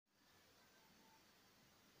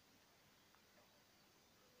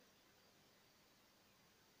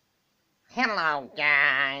Hello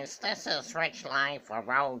guys, this is Rich Life for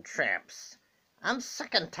Road Trips. I'm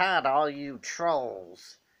sick and tired of all you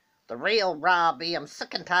trolls. The real Robbie, I'm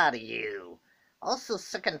sick and tired of you. Also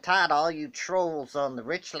sick and tired of all you trolls on the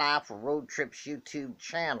Rich Life for Road Trips YouTube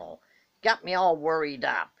channel. Got me all worried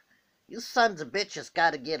up. You sons of bitches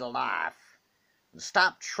gotta get a life. And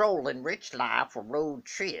stop trolling Rich Life for Road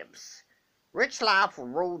Trips. Rich Life for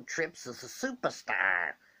Road Trips is a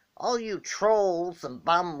superstar. All you trolls and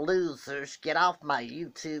bum losers, get off my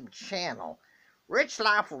YouTube channel. Rich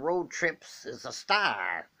Life Road Trips is a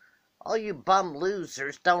star. All you bum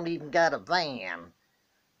losers don't even got a van.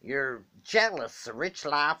 You're jealous of Rich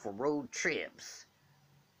Life Road Trips.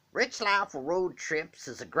 Rich Life Road Trips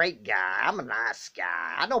is a great guy. I'm a nice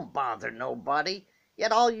guy. I don't bother nobody.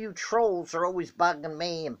 Yet all you trolls are always bugging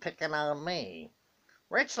me and picking on me.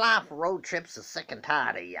 Rich Life Road Trips is sick and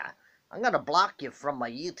tired of ya. I'm gonna block you from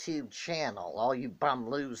my YouTube channel, all you bum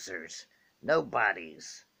losers.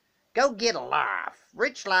 Nobodies. Go get a life.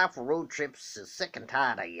 Rich Life Road Trips is sick and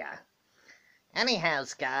tired of ya.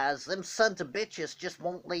 Anyhows, guys, them sons of bitches just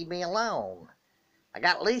won't leave me alone. I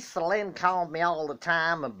got Lisa Lyn calling me all the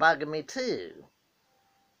time and bugging me too.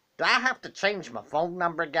 Do I have to change my phone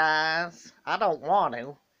number, guys? I don't want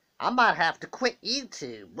to. I might have to quit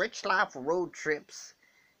YouTube. Rich Life Road Trips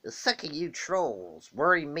is sick of you trolls,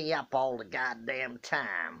 worrying me up all the goddamn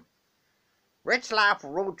time. Rich Life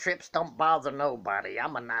Road Trips don't bother nobody.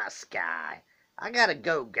 I'm a nice guy. I gotta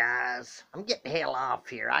go, guys. I'm getting the hell off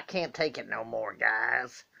here. I can't take it no more,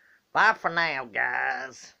 guys. Bye for now,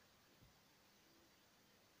 guys.